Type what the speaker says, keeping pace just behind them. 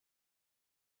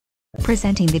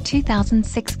Presenting the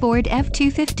 2006 Ford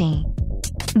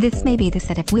F-250. This may be the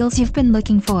set of wheels you've been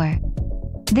looking for.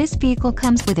 This vehicle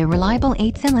comes with a reliable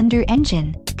 8-cylinder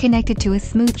engine, connected to a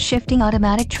smooth shifting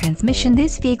automatic transmission.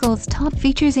 This vehicle's top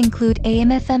features include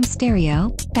AM/FM stereo,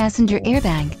 passenger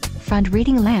airbag, front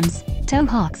reading lamps, tow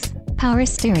hooks, power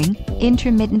steering,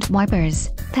 intermittent wipers,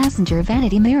 passenger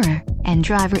vanity mirror, and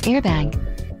driver airbag.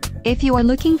 If you are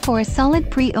looking for a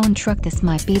solid pre-owned truck, this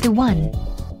might be the one.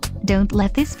 Don't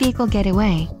let this vehicle get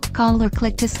away. Call or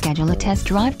click to schedule a test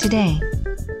drive today.